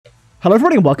Hello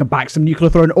everybody and welcome back to some Nuclear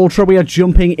Throne Ultra. We are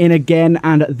jumping in again,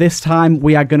 and this time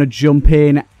we are going to jump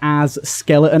in as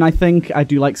Skeleton, I think. I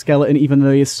do like Skeleton even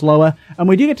though he is slower. And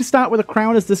we do get to start with a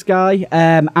crown as this guy.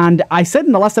 And I said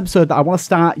in the last episode that I want to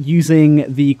start using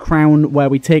the crown where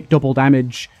we take double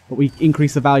damage, but we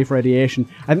increase the value for radiation.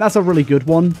 I think that's a really good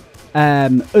one.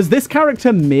 As this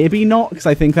character, maybe not, because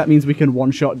I think that means we can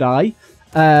one-shot die.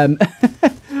 I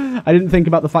didn't think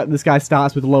about the fact that this guy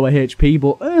starts with lower HP,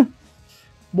 but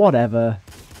whatever.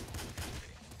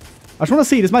 I just want to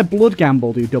see, does my Blood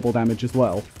Gamble do double damage as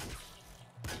well?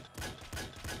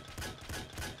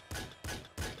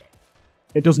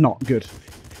 It does not. Good.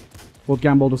 Blood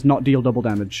Gamble does not deal double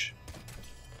damage.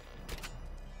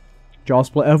 Jaw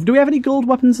Splitter. Do we have any gold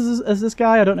weapons as this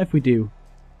guy? I don't know if we do.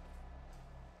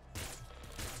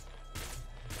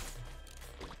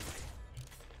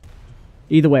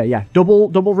 Either way, yeah,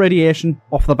 double radiation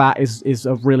off the bat is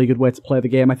a really good way to play the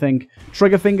game, I think.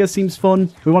 Trigger Finger seems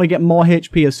fun. We want to get more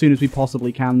HP as soon as we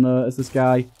possibly can, though, as this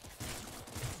guy.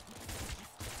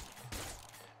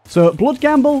 So, Blood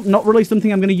Gamble, not really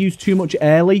something I'm going to use too much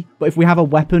early, but if we have a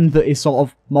weapon that is sort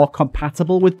of more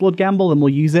compatible with Blood Gamble, then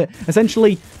we'll use it.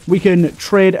 Essentially, we can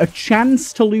trade a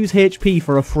chance to lose HP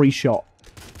for a free shot.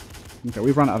 Okay,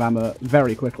 we've run out of ammo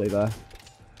very quickly there.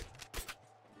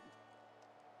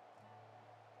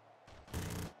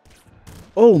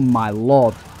 Oh my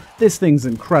lord. This thing's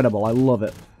incredible. I love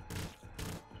it.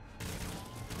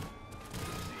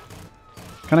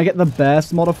 Can I get the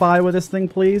burst modifier with this thing,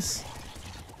 please?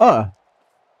 What?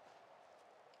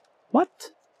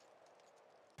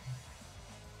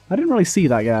 I didn't really see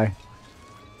that guy.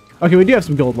 Okay, we do have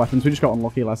some gold weapons. We just got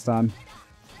unlucky last time.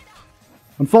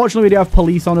 Unfortunately, we do have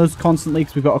police on us constantly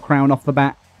because we've got a crown off the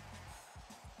bat.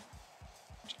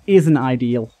 Which isn't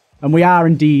ideal. And we are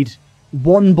indeed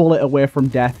one bullet away from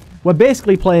death. We're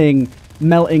basically playing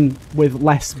melting with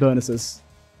less bonuses.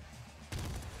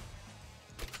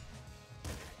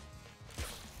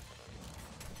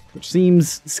 Which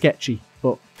seems sketchy,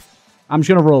 but I'm just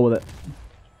going to roll with it.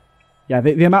 Yeah,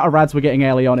 the amount of rads we're getting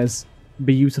early on is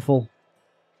beautiful.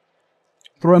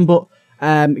 Throwing, but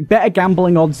better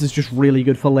gambling odds is just really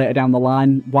good for later down the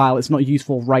line. While it's not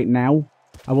useful right now,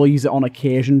 I will use it on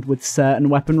occasion with certain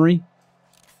weaponry.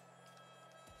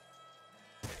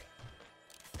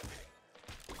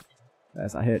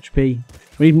 There's that HP.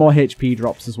 We need more HP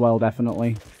drops as well,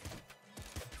 definitely.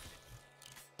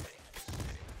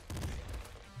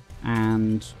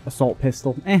 And assault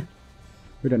pistol.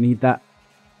 We don't need that.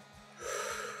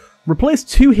 Replace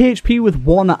 2 HP with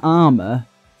 1 armor.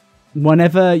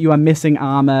 Whenever you are missing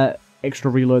armor, extra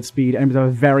reload speed, and with a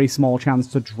very small chance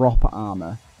to drop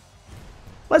armor.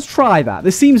 Let's try that.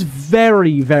 This seems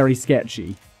very, very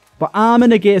sketchy. But armor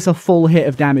negates a full hit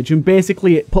of damage, and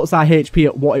basically it puts our HP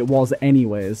at what it was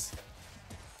anyways.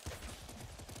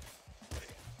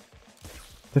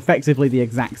 It's effectively the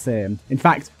exact same. In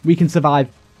fact, we can survive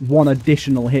 1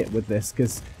 additional hit with this,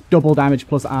 because double damage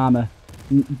plus armor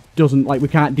doesn't, like, we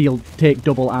can't take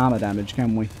double armor damage,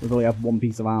 can we? We only have 1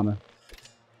 piece of armor.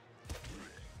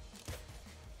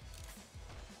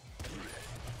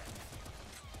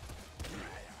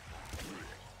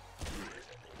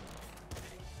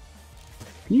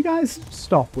 Can you guys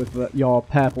stop with your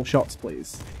purple shots,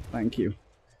 please? Thank you.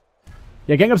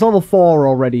 Yeah, getting up to level 4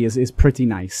 already is pretty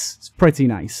nice. It's pretty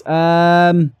nice.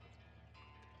 I'm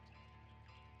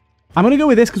going to go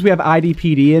with this because we have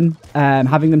IDPD in.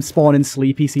 Having them spawn in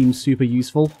Sleepy seems super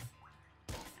useful.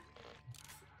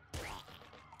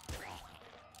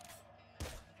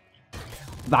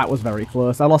 That was very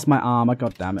close. I lost my armor,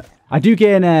 god damn it. I do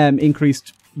gain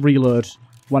increased reload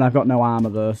when I've got no armor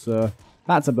though, so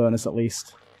that's a bonus at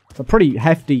least. It's a pretty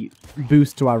hefty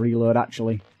boost to our reload,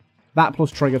 actually. That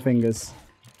plus trigger fingers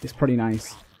is pretty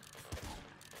nice.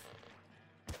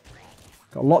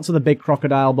 Got lots of the big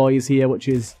crocodile boys here, which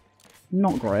is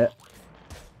not great.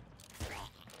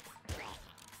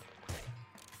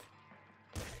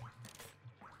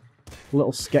 A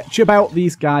little sketch about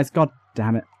these guys. God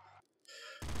damn it.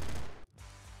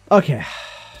 Okay.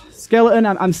 Skeleton,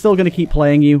 I'm still going to keep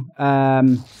playing you.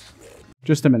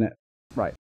 Just a minute.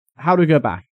 Right. How do we go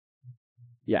back?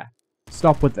 Yeah.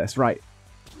 Stop with this. Right.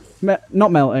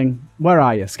 Not melting. Where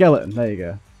are you? Skeleton. There you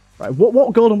go. Right.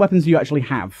 What golden weapons do you actually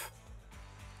have?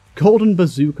 Golden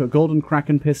Bazooka, Golden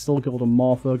Kraken Pistol, Golden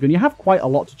Morpho Gun. You have quite a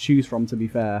lot to choose from, to be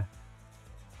fair.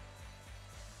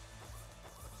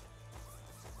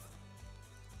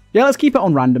 Yeah, let's keep it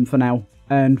on random for now.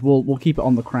 And we'll keep it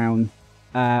on the crown.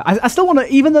 I still want to,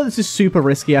 even though this is super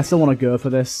risky, I still want to go for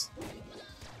this.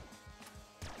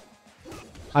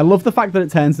 I love the fact that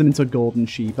it turns them into golden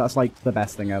sheep. That's like the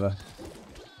best thing ever.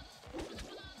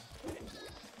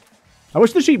 I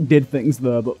wish the sheep did things,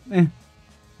 though, but eh.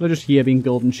 They're just here being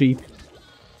golden sheep.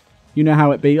 You know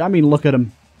how it be. I mean, look at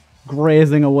them.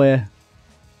 Grazing away.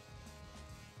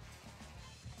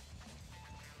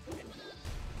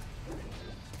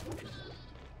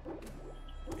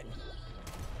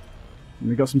 And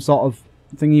we've got some sort of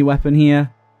thingy weapon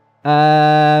here.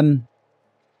 Better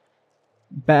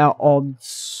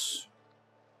odds.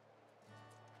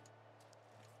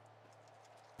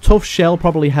 Tough shell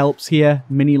probably helps here.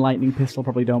 Mini lightning pistol,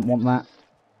 probably don't want that.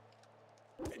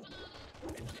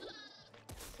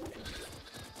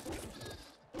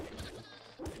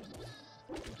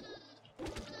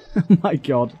 Oh my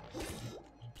god.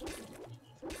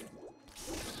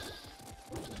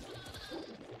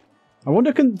 I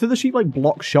wonder, do the sheep like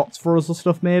block shots for us or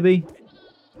stuff maybe?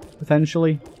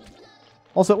 Potentially.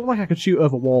 Also, it looked like I could shoot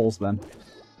over walls then.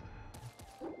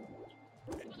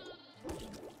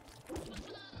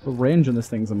 The range on this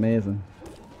thing's amazing.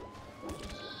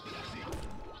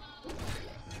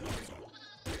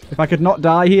 If I could not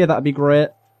die here, that'd be great.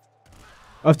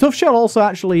 A tough shell also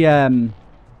actually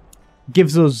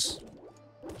gives us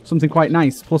something quite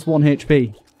nice. Plus 1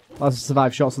 HP. That's a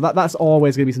survive shot. So that's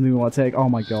always going to be something we want to take. Oh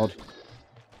my god.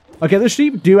 Okay, the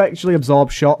sheep do actually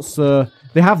absorb shots, so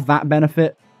they have that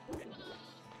benefit.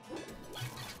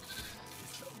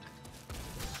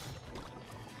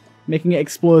 Making it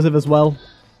explosive as well.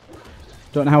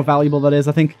 Don't know how valuable that is.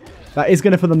 I think that is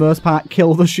going to, for the most part,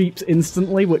 kill the sheep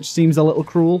instantly, which seems a little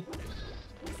cruel.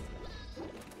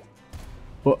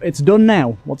 But it's done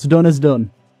now. What's done is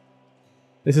done.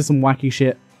 This is some wacky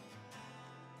shit.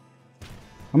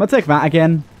 I'm going to take that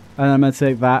again. And I'm going to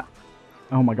take that.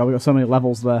 Oh my god, we got so many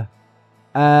levels there.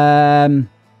 -1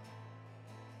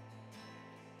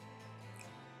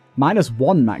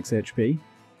 max HP.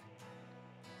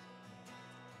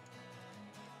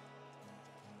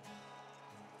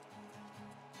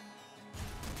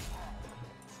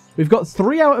 We've got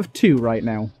 3 out of 2 right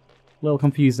now. A little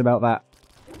confused about that.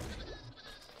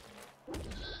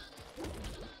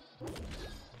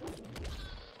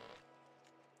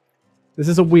 This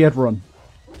is a weird run.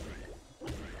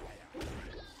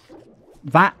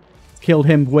 That killed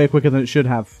him way quicker than it should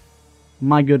have.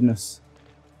 My goodness.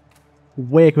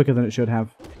 Way quicker than it should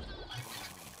have.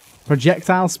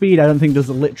 Projectile speed, I don't think does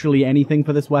literally anything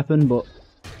for this weapon, but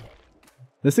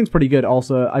this thing's pretty good.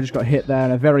 Also, I just got hit there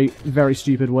in a very, very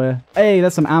stupid way. Hey,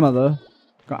 there's some ammo though.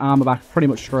 Got armor back pretty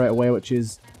much straight away, which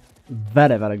is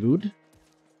very, very good.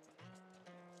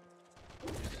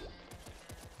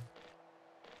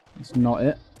 That's not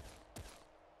it.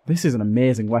 This is an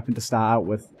amazing weapon to start out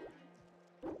with.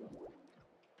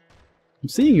 I'm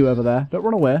seeing you over there. Don't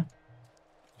run away.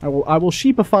 I will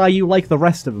sheepify you like the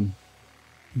rest of them.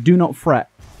 Do not fret.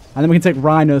 And then we can take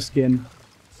rhino skin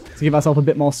to give ourselves a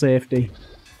bit more safety.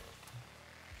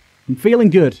 I'm feeling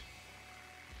good.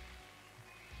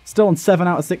 Still on 7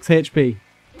 out of 6 HP.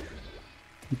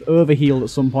 We've overhealed at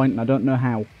some point and I don't know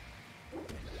how.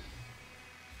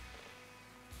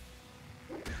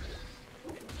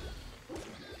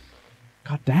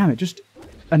 God damn, it just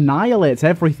annihilates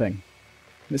everything.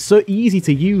 It's so easy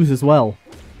to use as well.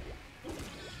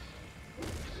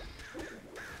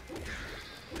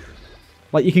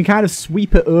 Like, you can kind of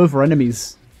sweep it over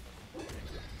enemies.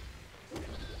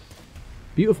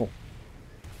 Beautiful.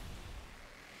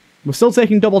 We're still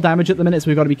taking double damage at the minute, so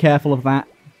we've got to be careful of that.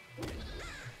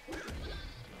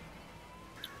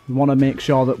 We want to make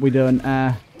sure that we don't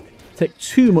take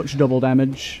too much double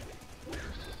damage.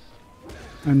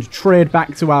 And trade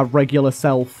back to our regular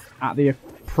self at the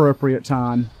appropriate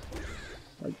time.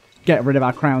 Like, get rid of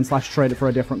our crown / trade it for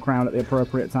a different crown at the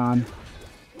appropriate time.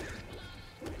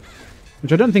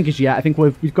 Which I don't think is yet. I think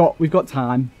we've got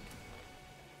time.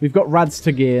 We've got rads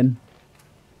to gain.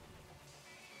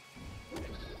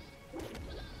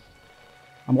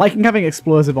 I'm liking having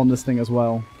explosive on this thing as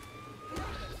well.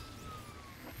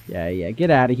 Yeah, get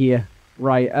out of here.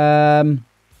 Right,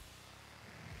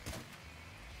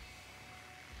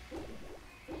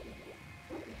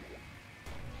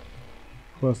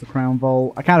 close the crown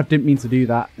vault. I kind of didn't mean to do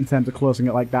that in terms of closing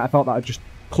it like that. I thought that would just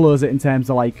close it in terms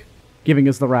of, like, giving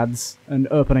us the rads and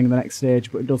opening the next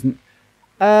stage, but it doesn't.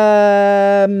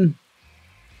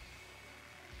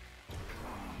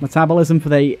 Metabolism for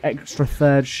the extra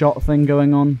third shot thing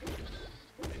going on.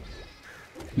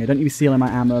 Yeah, don't you be stealing my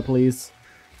ammo, please.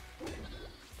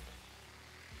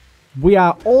 We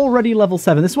are already level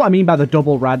 7. This is what I mean by the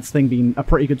double rads thing being a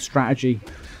pretty good strategy.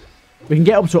 We can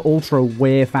get up to ultra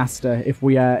way faster if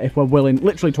we're willing,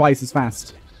 literally twice as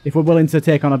fast, if we're willing to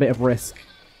take on a bit of risk.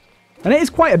 And it is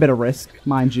quite a bit of risk,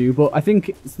 mind you, but I think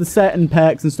it's the certain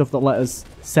perks and stuff that let us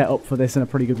set up for this in a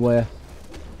pretty good way.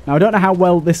 Now, I don't know how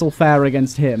well this will fare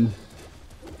against him.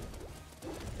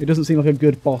 It doesn't seem like a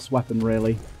good boss weapon,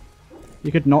 really.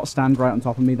 You could not stand right on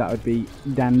top of me. That would be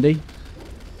dandy.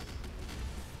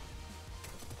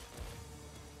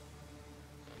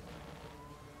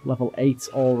 Level 8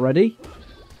 already.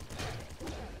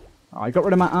 Oh, I got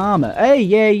rid of my armor. Hey,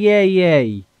 yay, yay,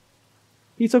 yay.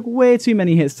 He took way too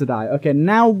many hits to die. Okay,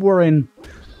 now we're in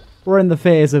the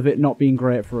phase of it not being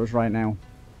great for us right now.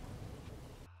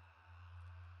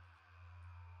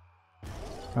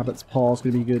 Rabbit's Paw's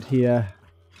going to be good here.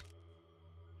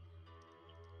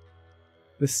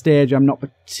 This stage I'm not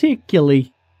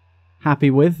particularly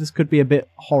happy with. This could be a bit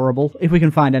horrible. If we can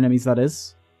find enemies, that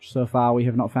is. So far, we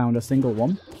have not found a single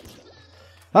one.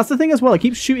 That's the thing as well. It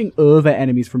keeps shooting over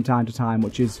enemies from time to time,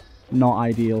 which is not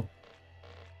ideal.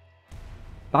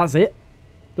 That's it.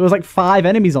 There was like 5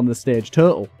 enemies on this stage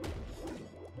total.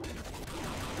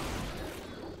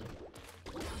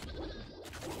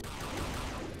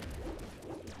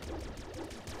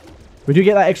 We do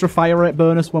get that extra fire rate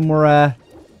bonus when we're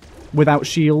without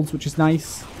shields, which is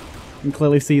nice. You can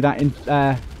clearly see that in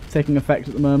taking effect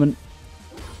at the moment.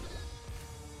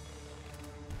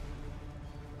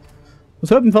 I was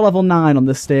hoping for level 9 on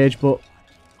this stage, but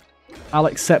I'll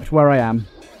accept where I am.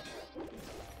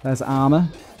 There's armor.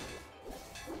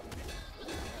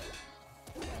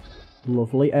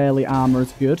 Lovely. Early armor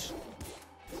is good.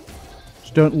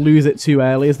 Just don't lose it too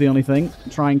early is the only thing.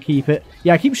 Try and keep it.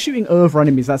 Yeah, I keep shooting over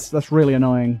enemies. That's really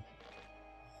annoying.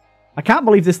 I can't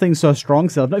believe this thing's so strong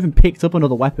still. I've not even picked up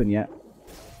another weapon yet.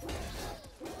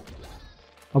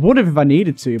 I wondered if I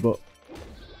needed to, but...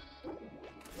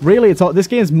 Really, this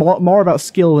game's more about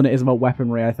skill than it is about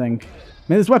weaponry, I think. I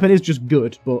mean, this weapon is just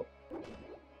good, but...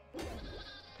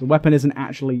 The weapon isn't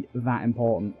actually that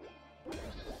important.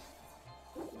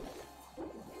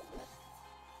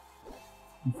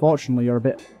 Unfortunately, you're a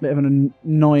bit of an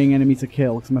annoying enemy to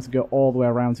kill, because I'm going to have to go all the way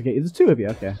around to get you. There's 2 of you,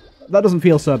 okay. That doesn't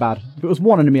feel so bad. If it was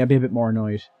 1 enemy, I'd be a bit more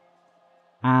annoyed.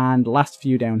 And last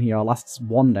few down here, or last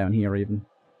 1 down here, even.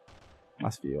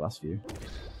 Last few.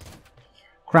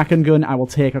 Kraken gun, I will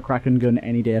take a Kraken gun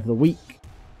any day of the week.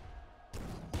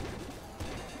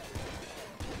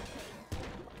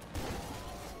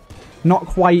 Not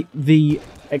quite the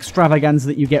extravaganza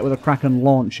that you get with a Kraken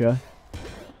launcher.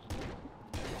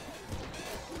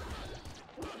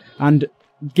 And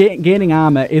gaining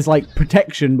armor is like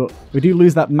protection, but we do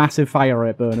lose that massive fire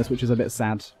rate bonus, which is a bit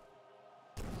sad.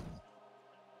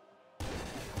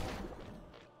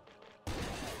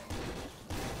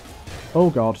 Oh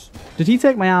god. Did he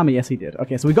take my armor? Yes, he did.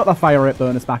 Okay, so we got the fire rate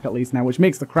bonus back at least now, which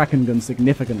makes the Kraken gun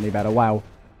significantly better. Wow.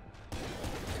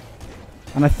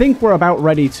 And I think we're about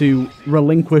ready to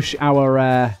relinquish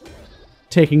our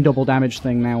taking double damage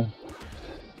thing now.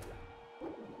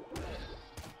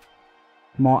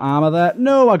 More armor there.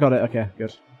 No, I got it. Okay,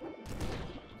 good.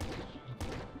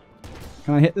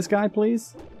 Can I hit this guy,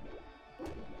 please?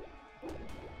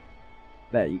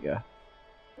 There you go.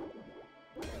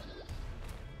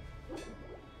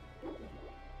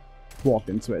 Walk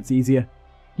into it. It's easier.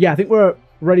 Yeah, I think we're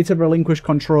ready to relinquish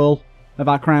control of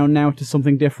our crown now to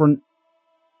something different.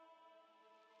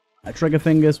 Trigger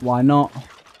fingers, why not?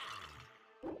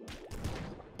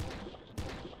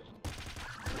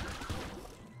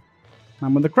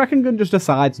 And when the Kraken gun just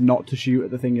decides not to shoot at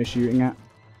the thing you're shooting at,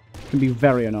 it can be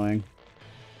very annoying.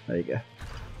 There you go.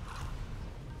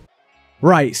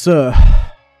 Right, so...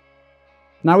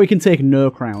 Now we can take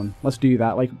no crown. Let's do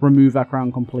that. Like, remove our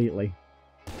crown completely.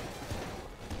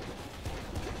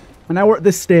 And now we're at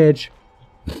this stage,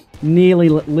 nearly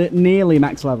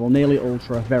max level, nearly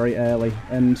ultra, very early.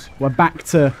 And we're back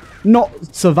to,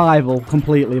 not survival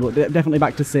completely, but definitely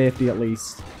back to safety at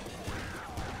least.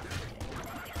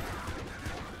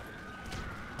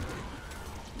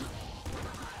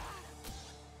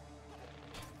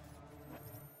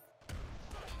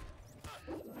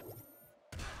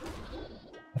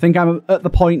 I think I'm at the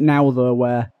point now, though,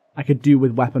 where I could do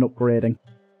with weapon upgrading.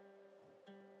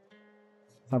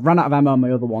 I've run out of ammo on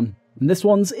my other one. And this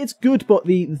one's, it's good, but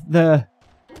the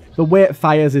way it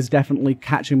fires is definitely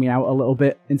catching me out a little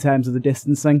bit in terms of the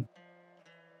distancing.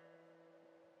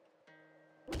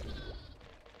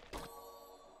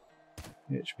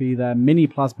 HP there. Mini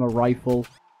plasma rifle.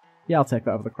 Yeah, I'll take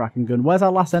that over the Kraken gun. Where's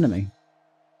our last enemy?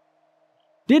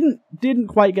 Didn't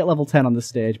quite get level 10 on this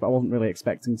stage, but I wasn't really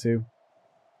expecting to.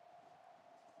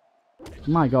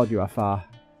 My god, you are far.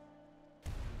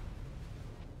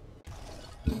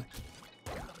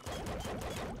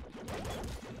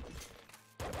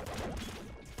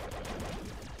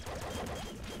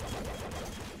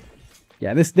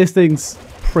 Yeah, this thing's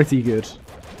pretty good.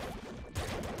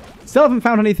 Still haven't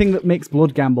found anything that makes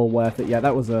Blood Gamble worth it yet.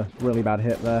 That was a really bad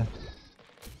hit there.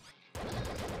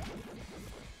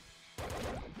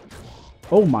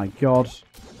 Oh my god.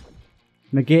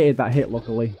 Negated that hit,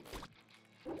 luckily.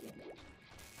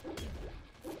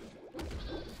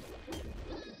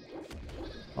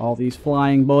 All these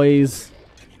flying boys.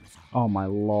 Oh my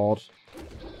lord.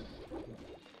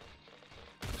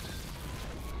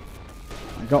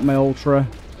 I got my ultra.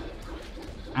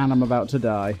 And I'm about to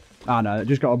die. Ah no, I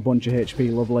just got a bunch of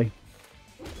HP, lovely.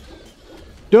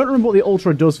 Don't remember what the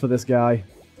ultra does for this guy.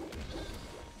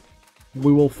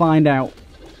 We will find out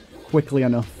quickly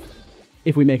enough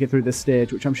if we make it through this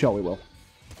stage, which I'm sure we will.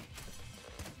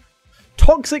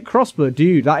 Toxic crossbow,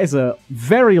 dude, that is a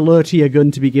very low tier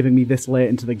gun to be giving me this late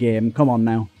into the game. Come on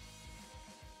now.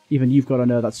 Even you've got to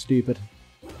know that's stupid.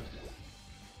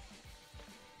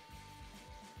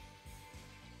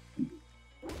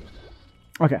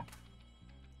 Okay.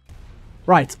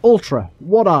 Right, Ultra,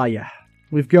 what are you?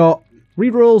 We've got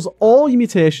rerolls all your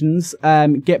mutations,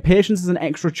 get patience as an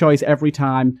extra choice every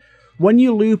time. When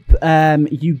you loop,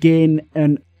 you gain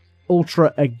an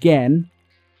Ultra again.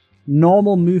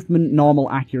 Normal movement, normal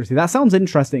accuracy. That sounds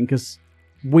interesting because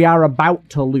we are about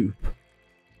to loop.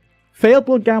 Failed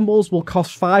blood gambles will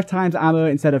cost 5 times ammo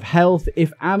instead of health.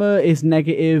 If ammo is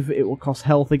negative, it will cost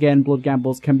health again. Blood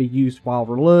gambles can be used while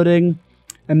reloading.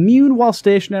 Immune while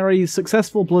stationary.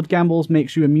 Successful blood gambles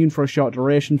makes you immune for a short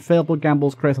duration. Failed blood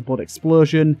gambles creates a blood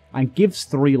explosion and gives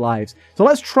 3 lives. So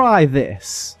let's try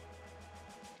this.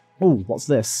 Oh, what's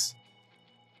this?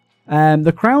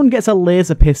 The crown gets a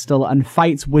laser pistol and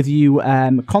fights with you.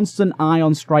 Constant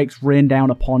ion strikes rain down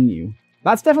upon you.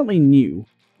 That's definitely new.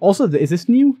 Also, is this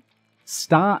new?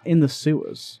 Start in the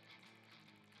sewers.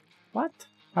 What?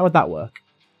 How would that work?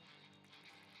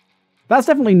 That's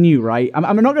definitely new, right?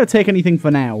 I'm not going to take anything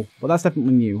for now, but that's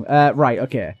definitely new. Right,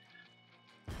 okay.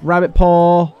 Rabbit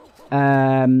paw.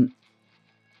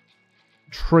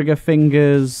 Trigger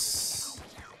fingers.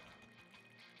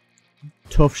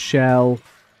 Tough shell.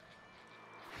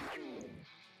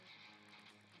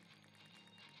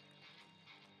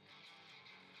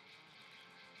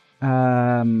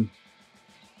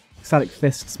 Ecstatic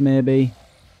fists, maybe.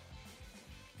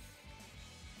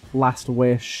 Last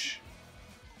wish.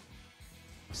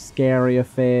 Scarier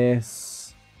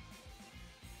face.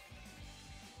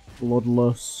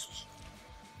 Bloodlust.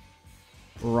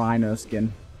 Rhino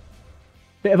skin.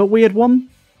 Bit of a weird one.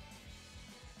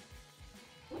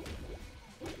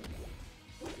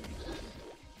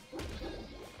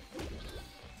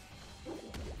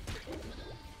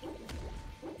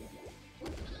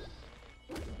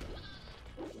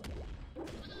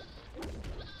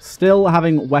 Still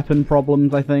having weapon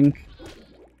problems, I think.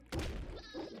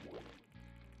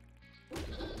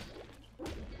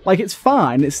 Like, it's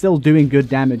fine. It's still doing good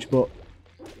damage, but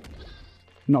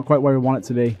not quite where we want it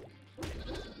to be.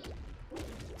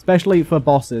 Especially for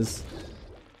bosses.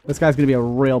 This guy's going to be a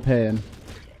real pain.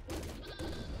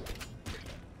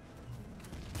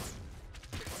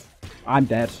 I'm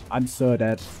dead. I'm so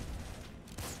dead.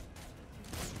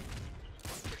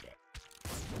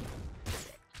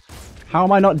 How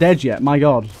am I not dead yet? My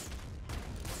god. I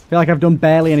feel like I've done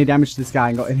barely any damage to this guy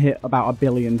and got hit about 1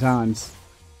 billion times.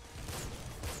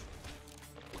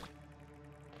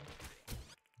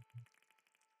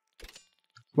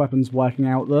 Weapon's working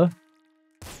out though.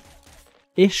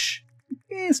 Ish.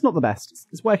 It's not the best.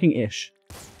 It's working ish.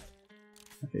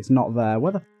 Okay, it's not there.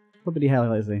 Where the bloody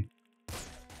hell is he?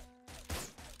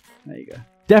 There you go.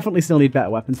 Definitely still need better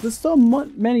weapons. There's so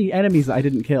many enemies that I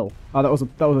didn't kill. Oh, that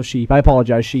was a sheep. I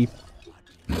apologize, sheep.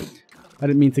 I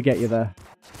didn't mean to get you there.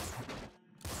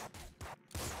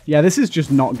 Yeah, this is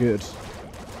just not good.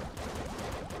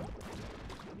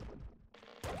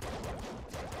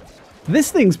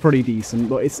 This thing's pretty decent,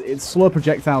 but its slow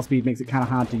projectile speed makes it kind of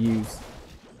hard to use.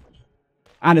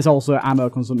 And it's also ammo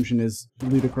consumption is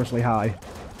ludicrously high.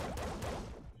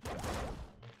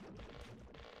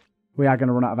 We are going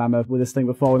to run out of ammo with this thing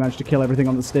before we manage to kill everything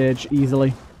on the stage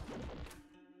easily.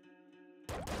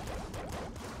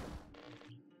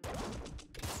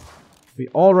 We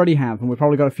already have, and we've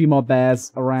probably got a few more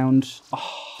bears around.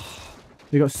 Oh,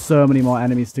 we've got so many more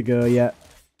enemies to go yet.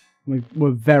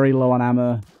 We're very low on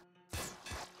ammo.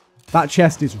 That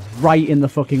chest is right in the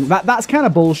fucking... That's kind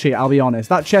of bullshit, I'll be honest.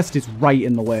 That chest is right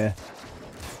in the way.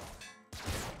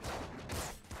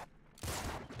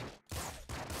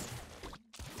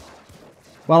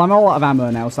 Well, I'm all out of ammo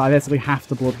now, so I basically have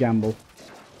to blood gamble.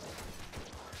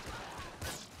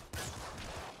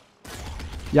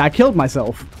 Yeah, I killed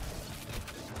myself.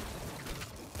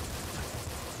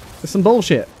 There's some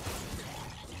bullshit.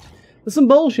 There's some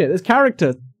bullshit. This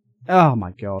character... Oh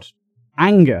my god.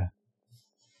 Anger.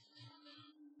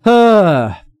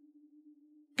 God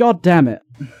damn it.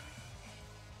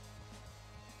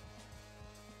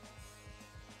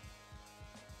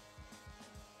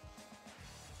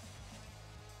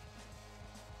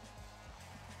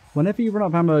 Whenever you run out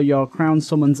of ammo, your crown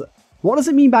summons... What does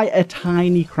it mean by a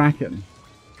tiny kraken?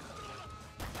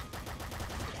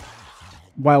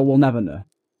 Well, we'll never know.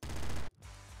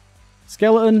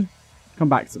 Skeleton, come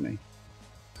back to me.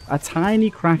 A tiny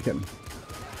kraken.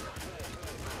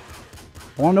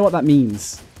 I want to know what that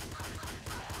means.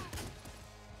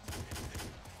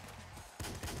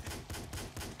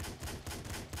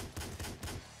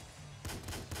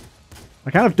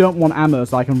 I kind of don't want ammo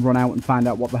so I can run out and find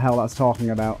out what the hell that's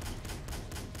talking about.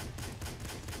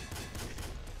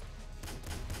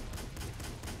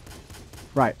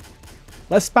 Right.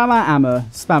 Let's spam our ammo,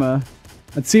 spammer,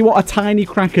 and see what a tiny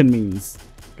kraken means.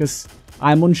 Because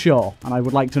I'm unsure, and I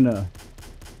would like to know.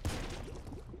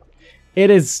 It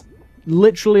is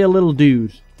literally a little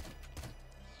dude.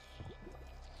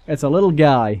 It's a little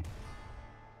guy.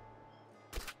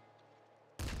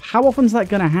 How often's that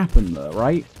going to happen, though,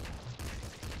 right?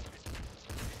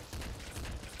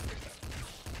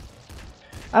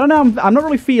 I don't know, I'm not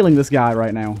really feeling this guy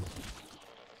right now.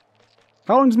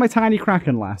 How long does my tiny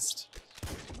kraken last?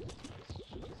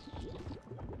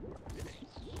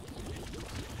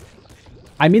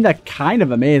 I mean, they're kind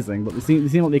of amazing, but they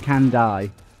seem like they can die.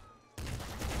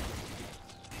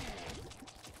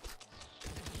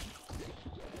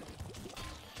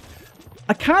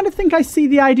 I kind of think I see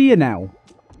the idea now.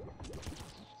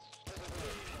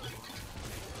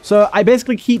 So I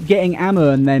basically keep getting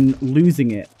ammo and then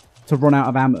losing it to run out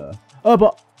of ammo. Oh,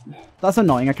 but that's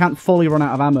annoying. I can't fully run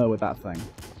out of ammo with that thing.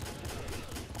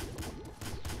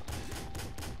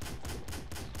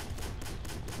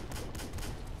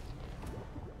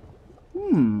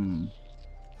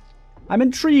 I'm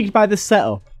intrigued by this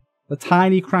setup. The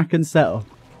tiny kraken setup.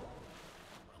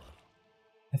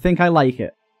 I think I like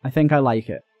it. I think I like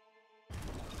it.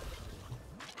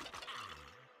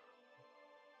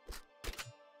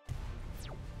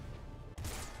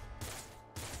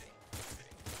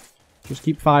 Just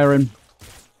keep firing.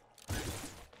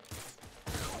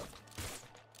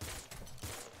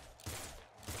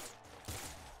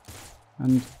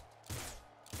 And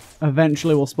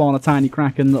eventually we'll spawn a tiny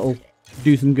kraken that'll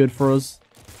do some good for us.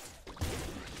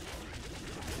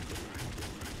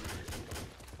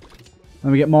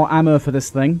 And we get more ammo for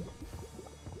this thing.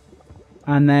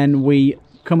 And then we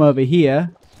come over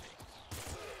here.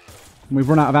 And we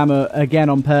run out of ammo again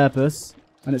on purpose.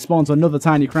 And it spawns another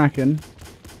tiny kraken.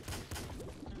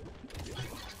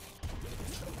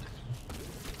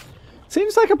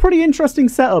 Seems like a pretty interesting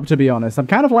setup, to be honest. I'm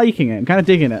kind of liking it. I'm kind of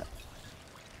digging it.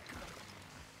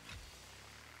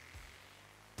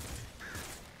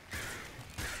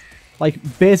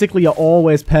 Like, basically you're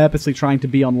always purposely trying to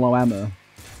be on low ammo.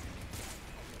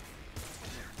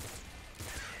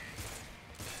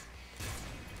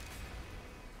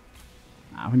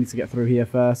 We need to get through here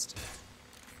first.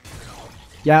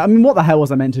 Yeah, I mean, what the hell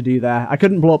was I meant to do there? I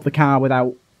couldn't blow up the car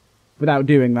without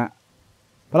doing that.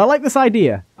 But I like this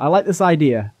idea. I like this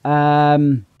idea.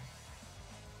 Give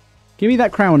me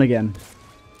that crown again.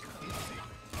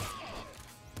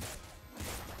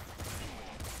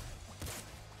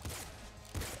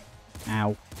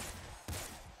 Ow.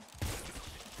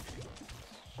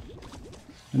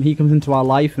 And he comes into our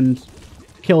life and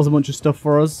kills a bunch of stuff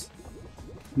for us.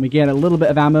 And we get a little bit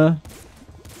of ammo.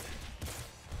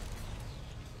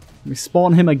 We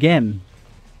spawn him again.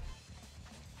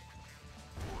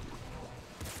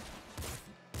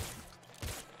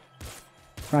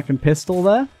 Cracking pistol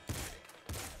there.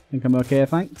 Think I'm okay,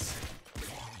 thanks.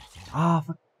 Ah,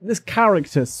 this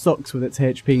character sucks with its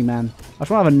HP, man. I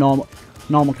just want to have a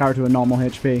normal character with normal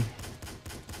HP.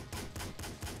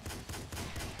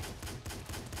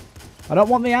 I don't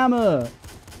want the ammo.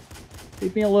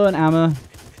 Leave me alone, ammo.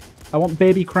 I want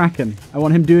baby Kraken. I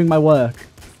want him doing my work.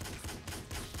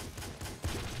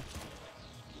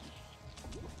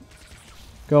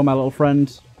 Go, my little friend.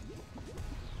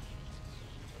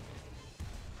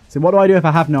 So what do I do if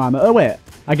I have no ammo? Oh, wait.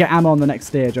 I get ammo on the next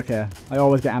stage. Okay. I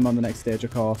always get ammo on the next stage,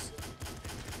 of course.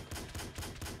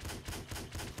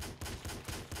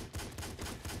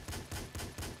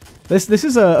 This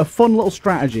is a fun little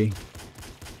strategy.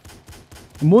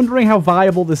 I'm wondering how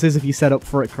viable this is if you set up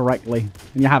for it correctly.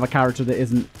 And you have a character that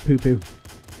isn't poo-poo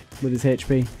with his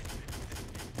HP.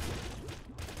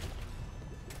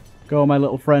 Go, my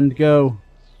little friend, go.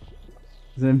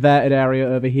 There's an inverted area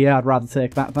over here. I'd rather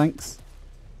take that, thanks.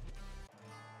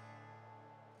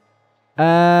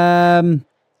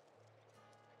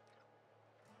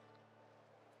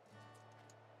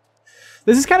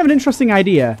 This is kind of an interesting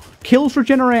idea. Kills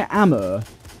regenerate ammo,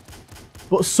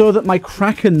 but so that my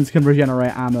Krakens can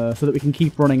regenerate ammo, so that we can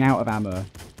keep running out of ammo.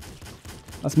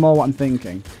 That's more what I'm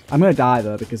thinking. I'm going to die,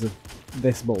 though, because of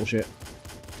this bullshit.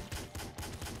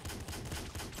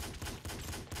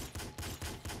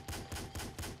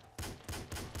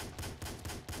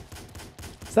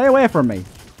 Stay away from me.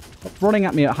 Stop running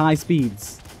at me at high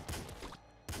speeds.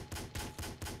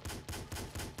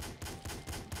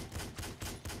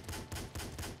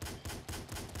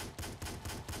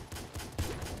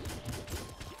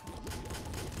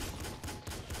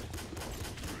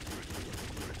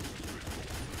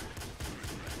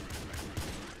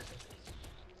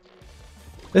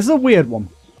 This is a weird one.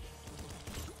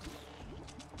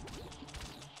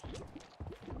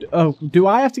 Oh, do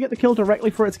I have to get the kill directly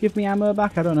for it to give me ammo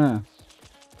back? I don't know.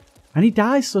 And he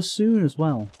dies so soon as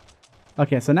well.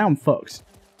 Okay, so now I'm fucked.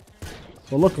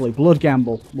 Well, luckily, Blood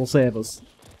Gamble will save us.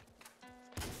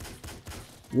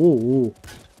 Whoa.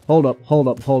 Hold up, hold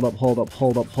up, hold up, hold up,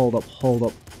 hold up, hold up, hold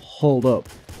up, hold up.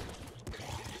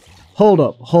 Hold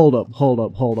up, hold up, hold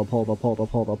up, hold up, hold up, hold up,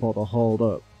 hold up, hold up, hold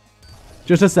up.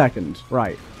 Just a second.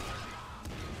 Right.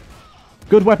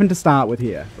 Good weapon to start with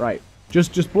here. Right.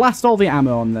 Just blast all the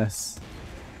ammo on this.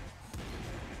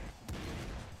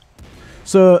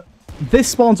 So, this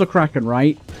spawns a Kraken,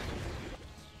 right?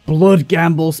 Blood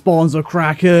Gamble spawns a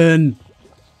Kraken!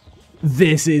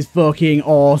 This is fucking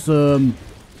awesome!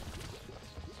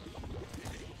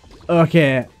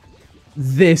 Okay.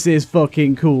 This is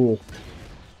fucking cool.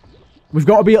 We've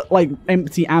got to be, like,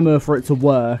 empty ammo for it to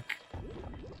work.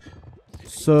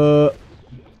 So,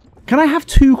 can I have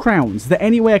 2 crowns? Is there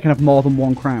any way I can have more than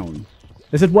 1 crown?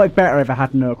 This would work better if I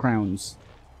had no crowns.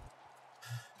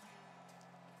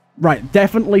 Right,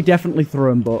 definitely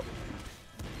throw 'em, but...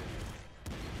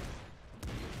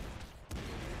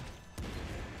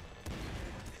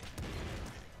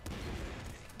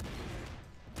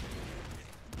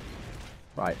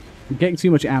 Right, I'm getting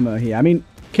too much ammo here. I mean,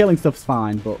 killing stuff's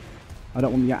fine, but I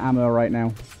don't want to get ammo right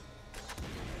now.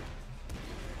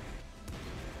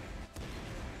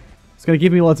 It's going to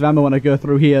give me loads of ammo when I go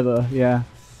through here, though. Yeah.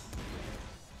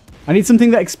 I need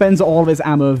something that expends all of its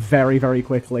ammo very, very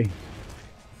quickly.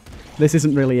 This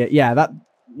isn't really it. Yeah, that...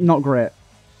 Not great.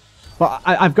 But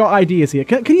I've got ideas here.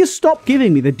 Can you stop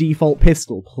giving me the default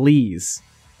pistol, please?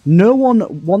 No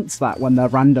one wants that when they're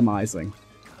randomizing.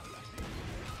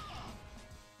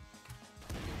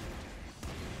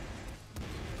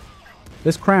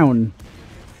 This crown...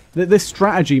 This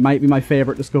strategy might be my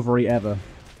favourite discovery ever.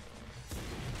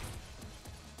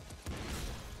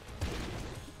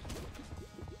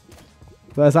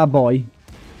 There's our boy.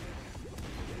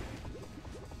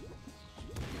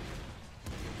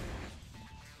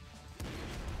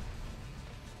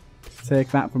 Take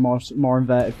that for more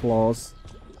inverted floors.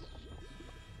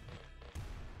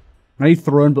 I need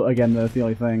throne but again, though, that's the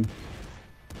only thing.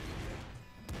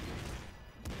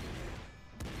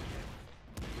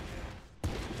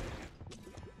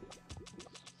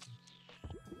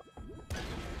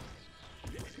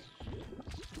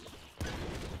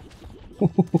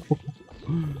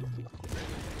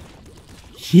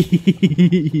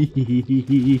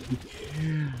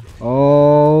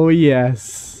 Oh,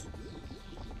 yes.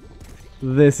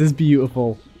 This is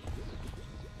beautiful.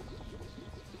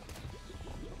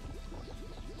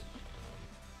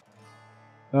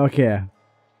 Okay.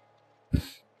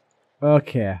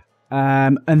 Okay.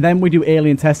 And then we do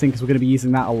alien testing because we're going to be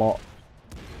using that a lot.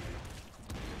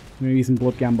 We're going to be using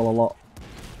Blood Gamble a lot.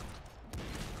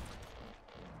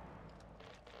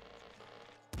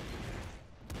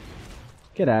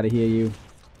 Get out of here, you.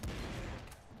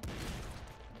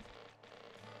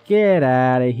 Get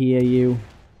out of here, you.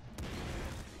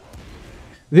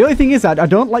 The only thing is that I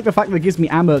don't like the fact that it gives me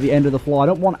ammo at the end of the floor. I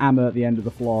don't want ammo at the end of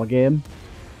the floor, game.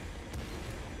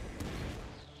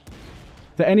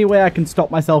 Is there any way I can stop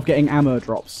myself getting ammo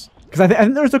drops? Because I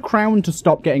think there's a crown to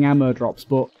stop getting ammo drops,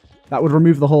 but that would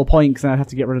remove the whole point because then I'd have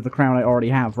to get rid of the crown I already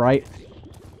have, right?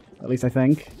 At least I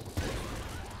think.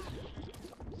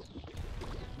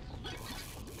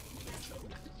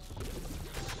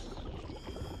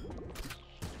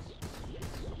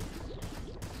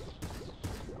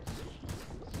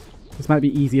 This might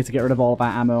be easier to get rid of all of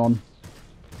that ammo on.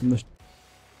 We'll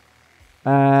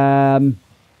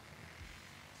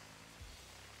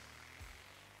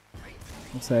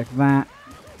take that.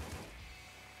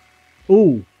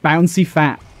 Ooh, bouncy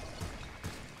fat.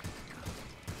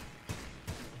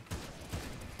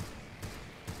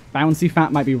 Bouncy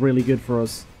fat might be really good for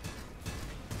us.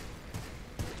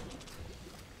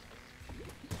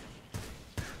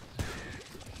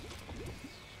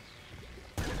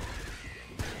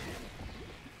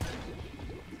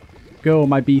 Go,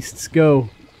 my beasts, go.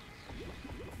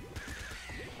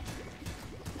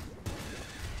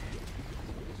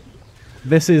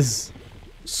 This is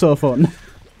so fun.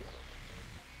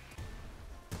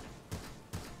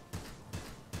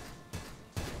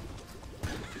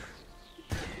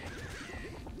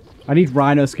 I need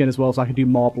rhino skin as well so I can do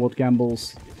more blood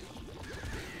gambles.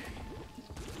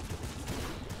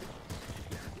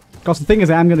 Because the thing is,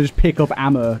 I'm going to just pick up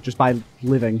ammo just by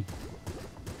living.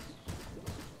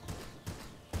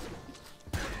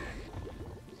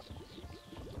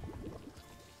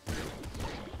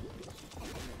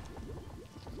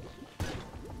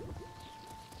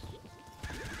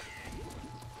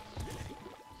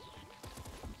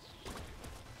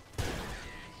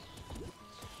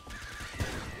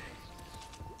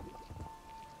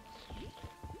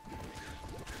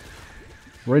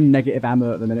 We're in negative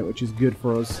ammo at the minute, which is good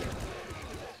for us.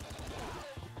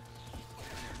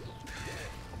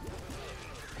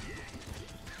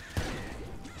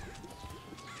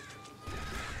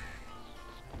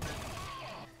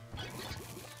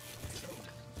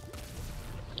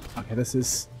 Okay, this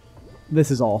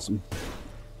is awesome.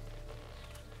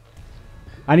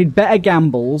 I need better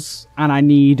gambles, and I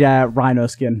need rhino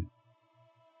skin.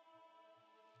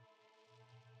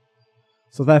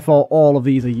 So therefore, all of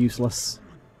these are useless.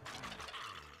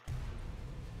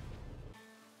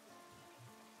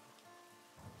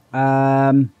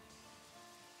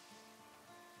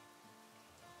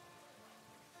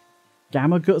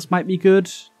 Gamma guts might be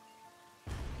good.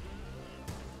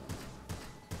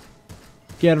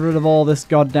 Get rid of all this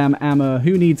goddamn ammo.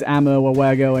 Who needs ammo where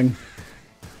we're going?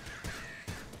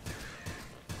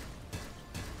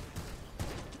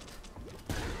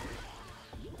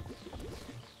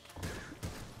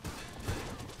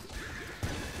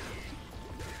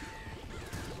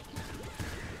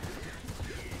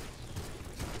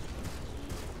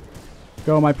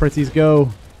 Go, my pretties,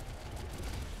 go.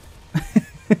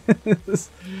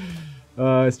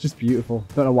 It's just beautiful.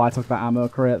 Don't know why I took that ammo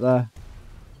crate there.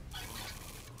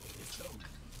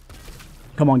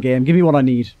 Come on, game. Give me what I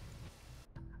need.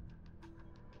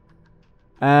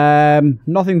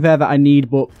 Nothing there that I need,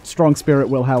 but strong spirit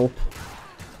will help.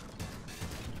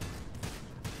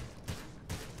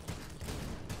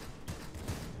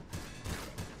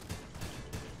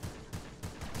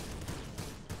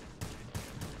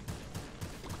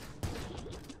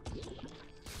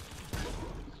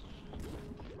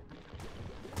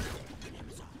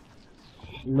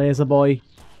 Laser boy.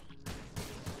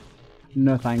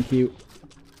 No, thank you.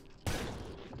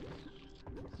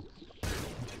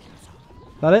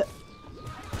 That it?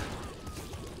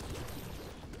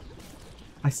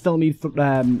 I still need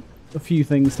a few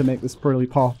things to make this really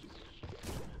pop.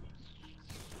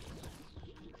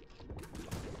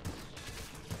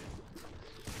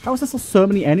 How is there still so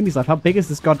many enemies left? How big is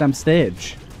this goddamn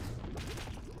stage?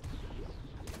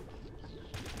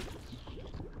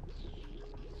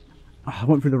 Oh, I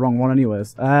went through the wrong one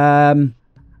anyways.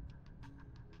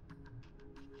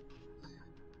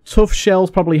 Tough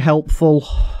shell's probably helpful.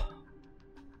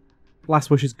 Last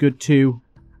Wish is good too.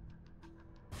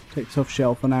 Take Tough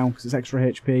Shell for now, because it's extra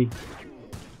HP.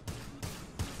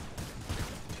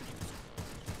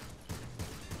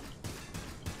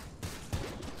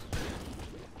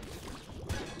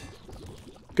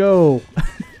 Go!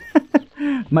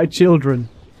 My children.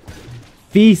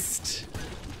 Feast!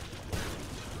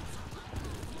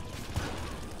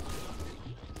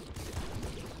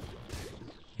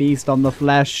 Feast on the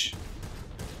flesh.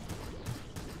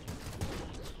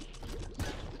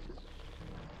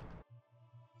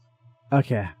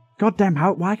 Okay. Goddamn,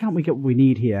 why can't we get what we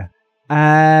need here?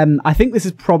 I think this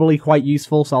is probably quite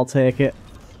useful, so I'll take it.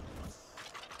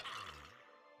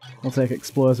 I'll take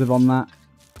explosive on that.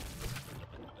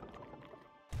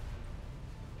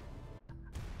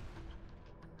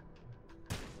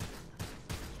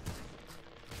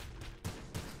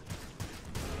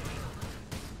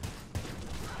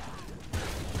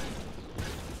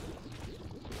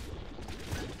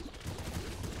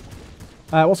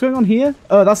 What's going on here?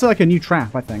 Oh, that's like a new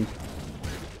trap, I think.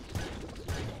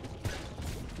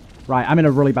 Right, I'm in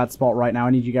a really bad spot right now. I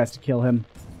need you guys to kill him.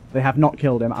 They have not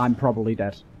killed him. I'm probably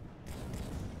dead.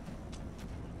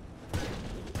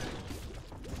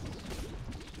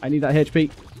 I need that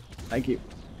HP. Thank you.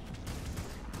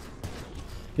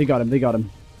 They got him. They got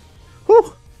him.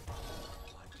 Whew!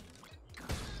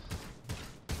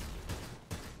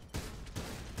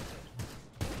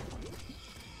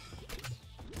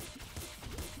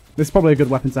 This is probably a good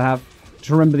weapon to have.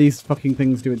 To remember these fucking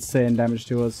things do insane damage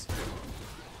to us.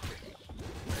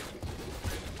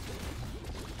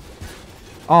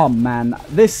 Oh man,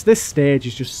 this stage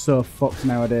is just so fucked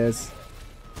nowadays.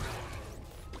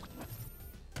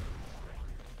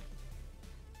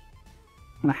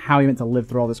 don't know how he meant to live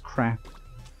through all this crap.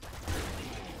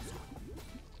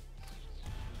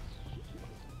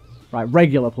 Right,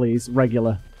 regular, please.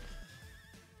 Regular.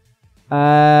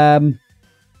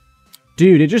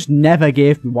 Dude, it just never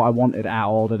gave me what I wanted at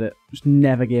all, did it? Just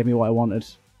never gave me what I wanted.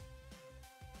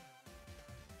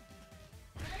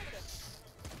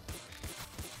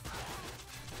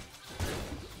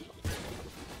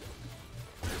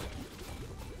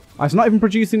 It's not even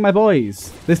producing my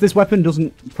boys. This weapon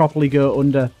doesn't properly go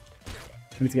under.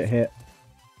 I need to get hit.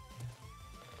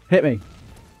 Hit me.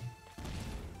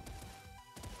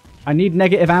 I need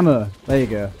negative ammo. There you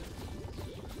go.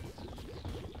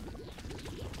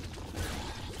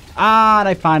 Ah, and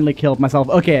I finally killed myself.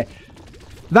 Okay.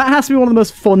 That has to be one of the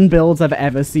most fun builds I've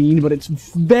ever seen, but it's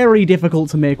very difficult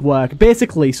to make work.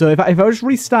 Basically, so if I just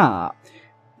restart,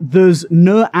 there's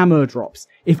no ammo drops.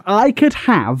 If I could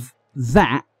have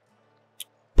that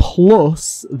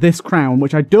plus this crown,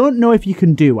 which I don't know if you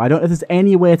can do. I don't know if there's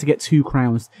any way to get 2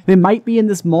 crowns. They might be in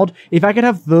this mod. If I could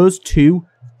have those 2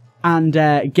 and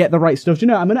get the right stuff. Do you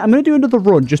know, I'm gonna do another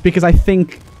run just because I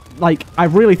think, like, I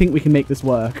really think we can make this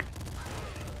work.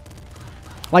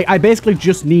 Like, I basically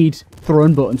just need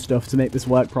throne button stuff to make this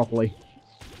work properly.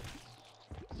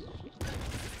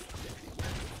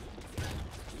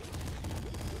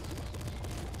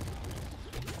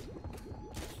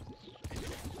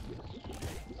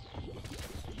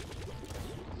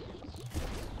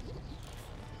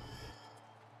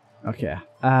 Okay.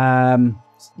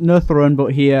 No throne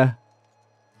but here.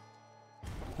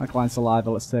 Alkaline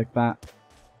saliva, let's take that.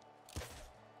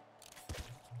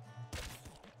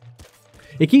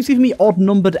 It keeps giving me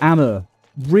odd-numbered ammo.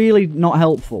 Really not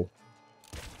helpful.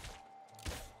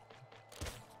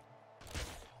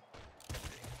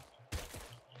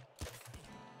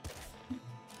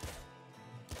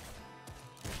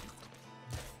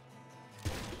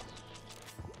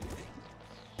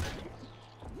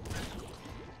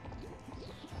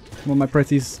 Come on, my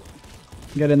pretties.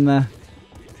 Get in there.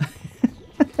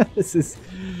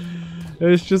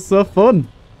 It's just so fun.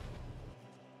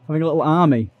 Having a little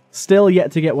army. Still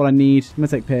yet to get what I need. I'm gonna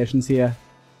take patience here.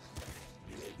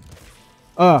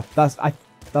 Oh, that's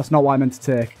not what I meant to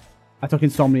take. I took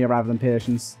insomnia rather than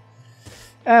patience.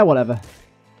 Whatever.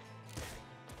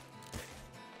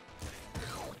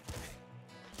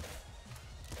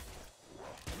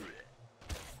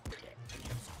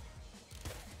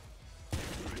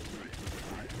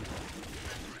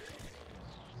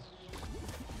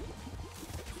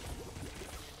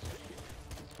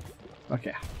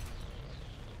 Okay.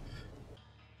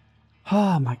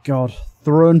 Oh my god.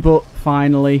 Throne butt,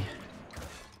 finally.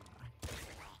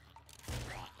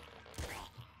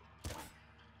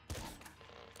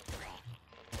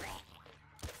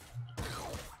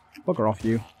 Bugger off,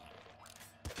 you.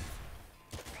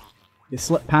 You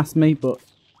slipped past me, but...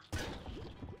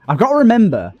 I've got to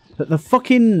remember that the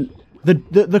fucking...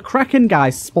 The Kraken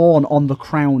guys spawn on the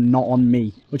crown, not on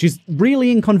me. Which is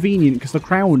really inconvenient, because the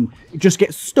crown just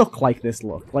gets stuck like this,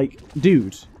 look. Like,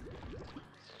 dude.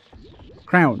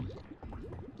 Crown.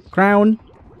 Crown.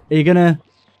 Are you gonna...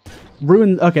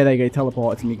 ruin... Okay, there you go.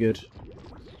 Teleported to me. Good.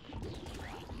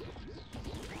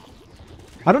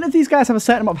 I don't know if these guys have a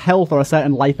certain amount of health or a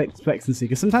certain life expectancy,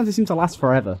 because sometimes they seem to last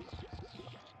forever.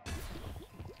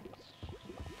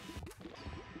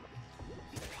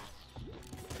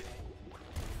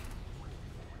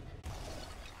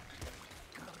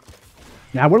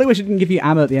 Yeah, I really wish it didn't give you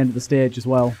ammo at the end of the stage as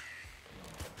well.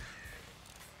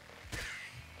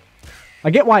 I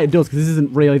get why it does, because this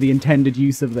isn't really the intended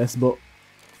use of this, but...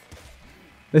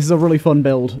 this is a really fun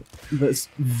build that's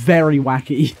very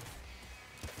wacky.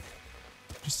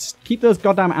 Just keep those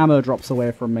goddamn ammo drops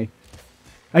away from me.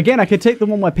 Again, I could take the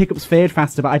one where pickups fade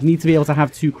faster, but I'd need to be able to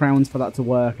have 2 crowns for that to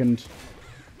work, and...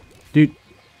 dude.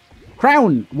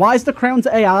 Crown! Why is the crown's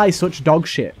AI such dog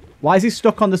shit? Why is he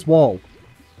stuck on this wall?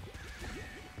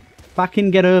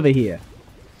 Fucking get over here.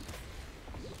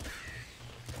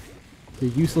 You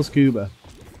useless goober.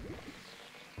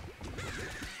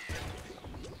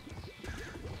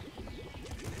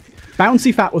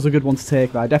 Bouncy fat was a good one to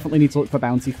take, though. I definitely need to look for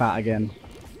bouncy fat again.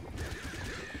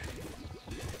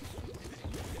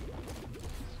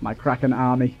 My Kraken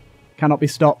army cannot be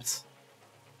stopped.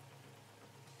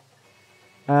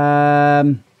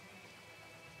 Boiling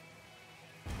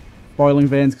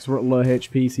veins because we're at low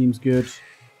HP seems good.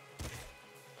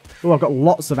 Oh, I've got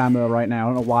lots of ammo right now.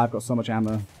 I don't know why I've got so much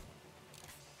ammo.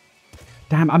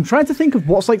 Damn, I'm trying to think of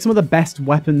what's like some of the best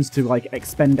weapons to like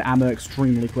expend ammo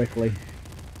extremely quickly.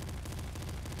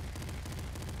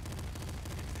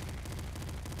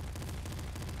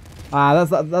 Ah,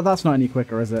 that's not any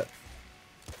quicker, is it?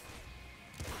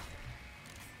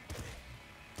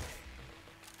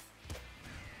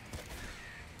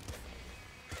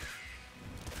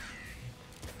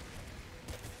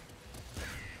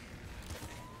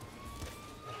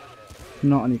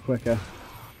 Not any quicker.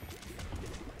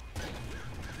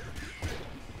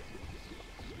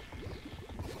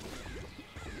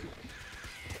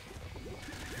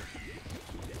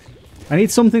 I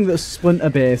need something that's splinter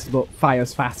based but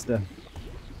fires faster.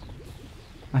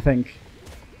 I think.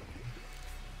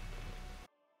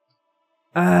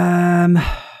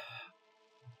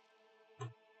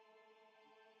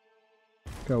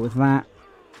 Go with that.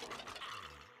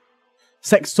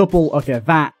 Sextuple. Okay,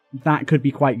 that could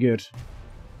be quite good.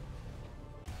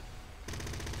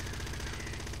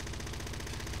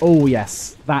 Oh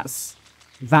yes, that's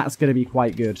gonna be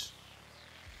quite good.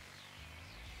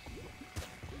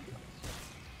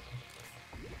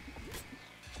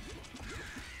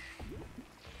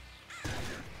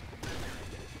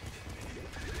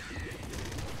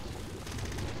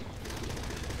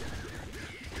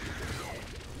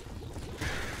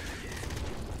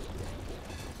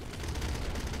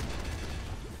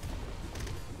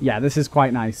 Yeah, this is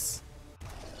quite nice.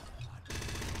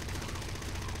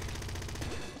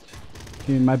 Give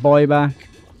me my boy back.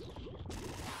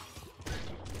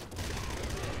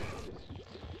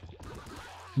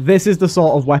 This is the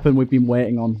sort of weapon we've been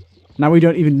waiting on. Now we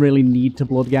don't even really need to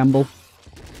blood gamble.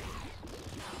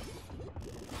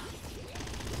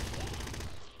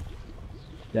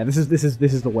 Yeah, this is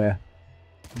the way.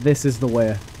 This is the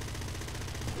way.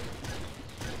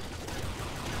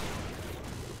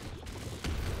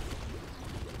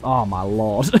 Oh my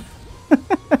lord.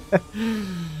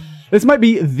 This might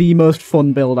be the most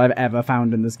fun build I've ever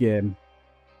found in this game.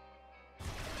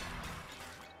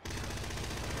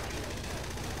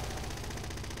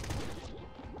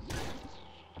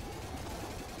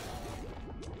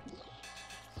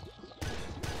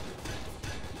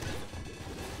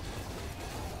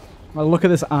 Well, look at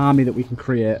this army that we can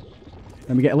create.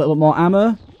 Then we get a little bit more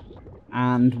ammo.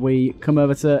 And we come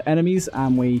over to enemies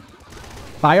and we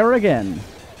fire again.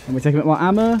 And we take a bit more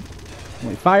ammo. And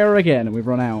we fire again and we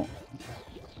run out.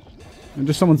 And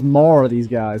just summons more of these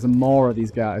guys, and more of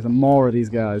these guys, and more of these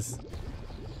guys.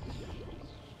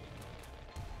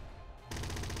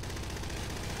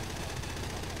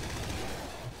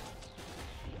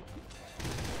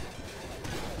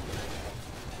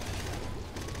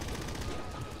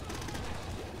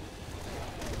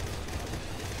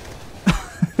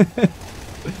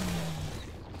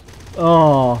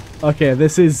 Oh, okay,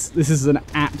 this is an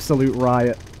absolute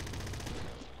riot.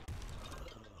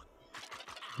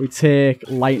 We take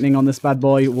lightning on this bad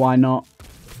boy, why not?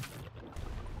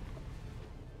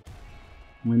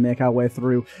 We make our way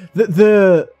through.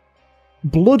 The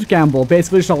blood gamble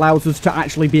basically just allows us to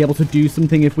actually be able to do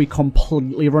something if we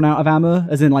completely run out of ammo,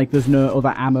 as in like there's no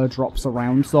other ammo drops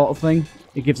around sort of thing.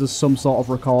 It gives us some sort of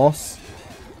recourse.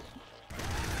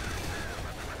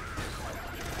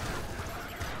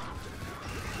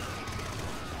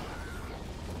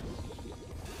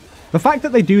 The fact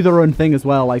that they do their own thing as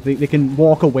well, like they can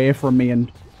walk away from me and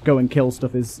go and kill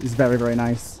stuff is very, very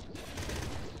nice.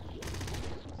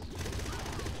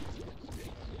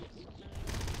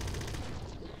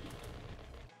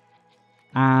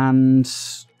 And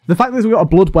the fact that we've got a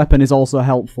blood weapon is also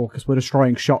helpful because we're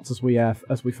destroying shots as we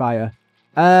fire.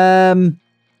 That's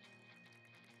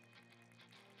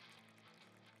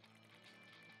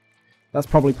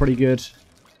probably pretty good.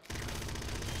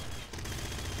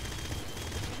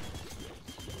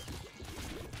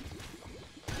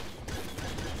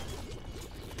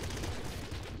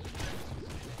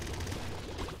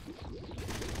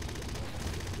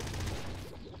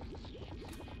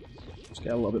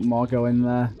 Get a little bit more going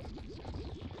there.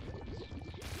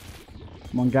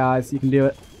 Come on, guys, you can do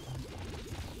it.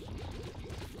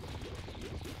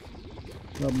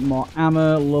 A little bit more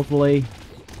ammo, lovely. A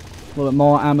little bit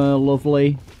more ammo,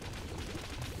 lovely.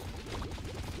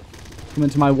 Come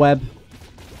into my web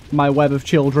of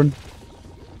children.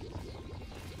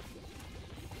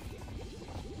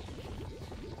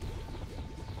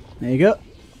 There you go.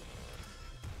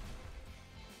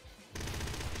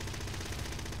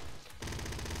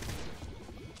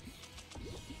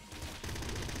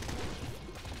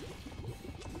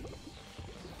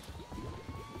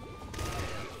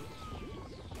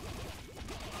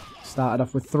 Started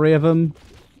off with 3 of them.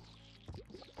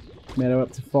 Made her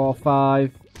up to 4 or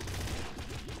 5.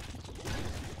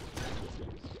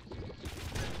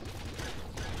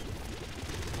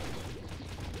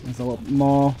 There's a little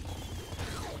more.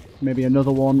 Maybe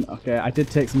another one. Okay, I did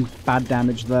take some bad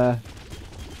damage there.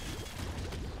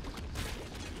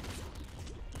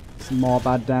 Some more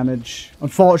bad damage.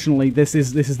 Unfortunately, this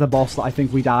is the boss that I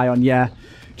think we die on. Yeah.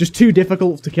 just too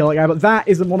difficult to kill that guy. But that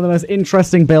is one of the most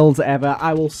interesting builds ever.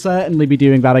 I will certainly be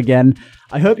doing that again.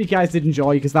 I hope you guys did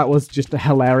enjoy, because that was just a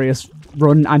hilarious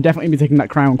run. I'm definitely going to be taking that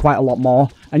crown quite a lot more.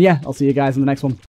 And yeah, I'll see you guys in the next one.